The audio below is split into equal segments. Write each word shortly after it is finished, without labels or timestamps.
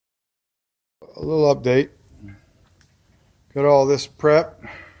a little update. Got all this prep.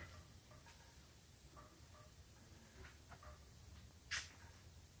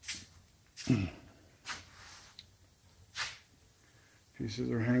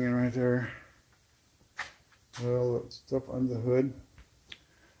 Pieces are hanging right there. Well, stuff under the hood.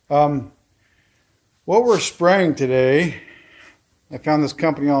 What we're spraying today, I found this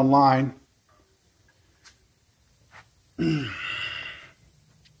company online. It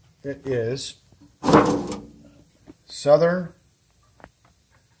is Southern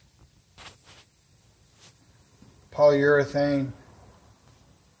Polyurethane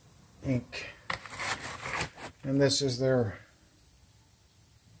ink, and this is their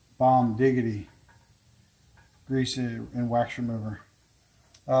Bomb Diggity grease and wax remover.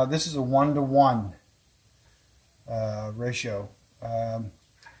 This is a 1-to-1 ratio.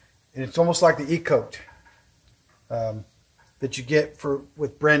 It's almost like the E-coat that you get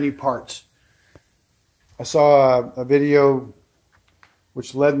with brand new parts. I saw a video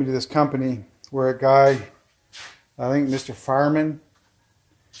which led me to this company where a guy, I think Mr. Fireman,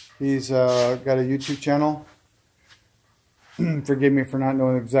 he's got a YouTube channel. Forgive me for not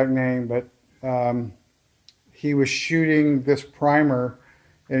knowing the exact name, but he was shooting this primer,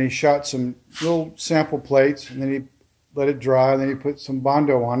 and he shot some little sample plates, and then he let it dry, and then he put some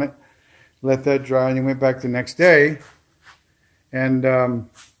Bondo on it, let that dry, and he went back the next day and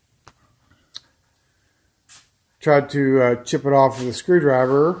tried to chip it off with a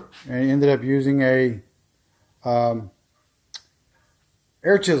screwdriver, and he ended up using a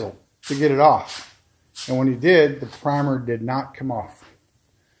air chisel to get it off. And when he did, the primer did not come off.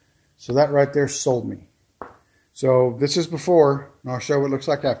 So that right there sold me. So this is before, and I'll show what it looks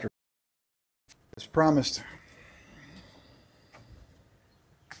like after. As promised.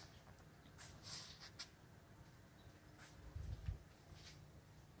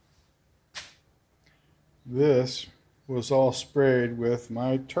 This was all sprayed with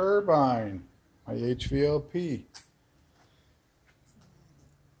my turbine, my HVLP.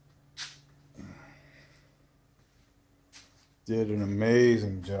 Did an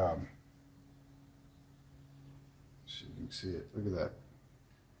amazing job. So you can see it. Look at that.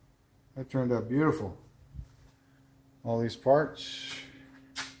 That turned out beautiful. All these parts.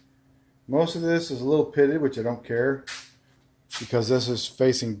 Most of this is a little pitted, which I don't care, because this is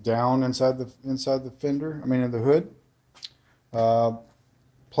facing down inside the fender. I mean, in the hood.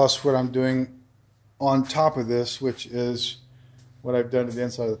 Plus, what I'm doing on top of this, which is what I've done to the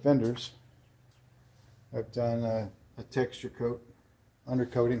inside of the fenders. I've done a texture coat,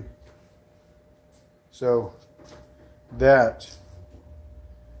 undercoating. So that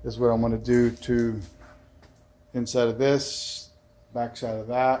is what I'm going to do to inside of this, back side of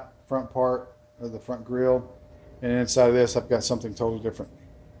that, front part of the front grille, and inside of this I've got something totally different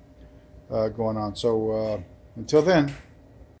going on. So until then,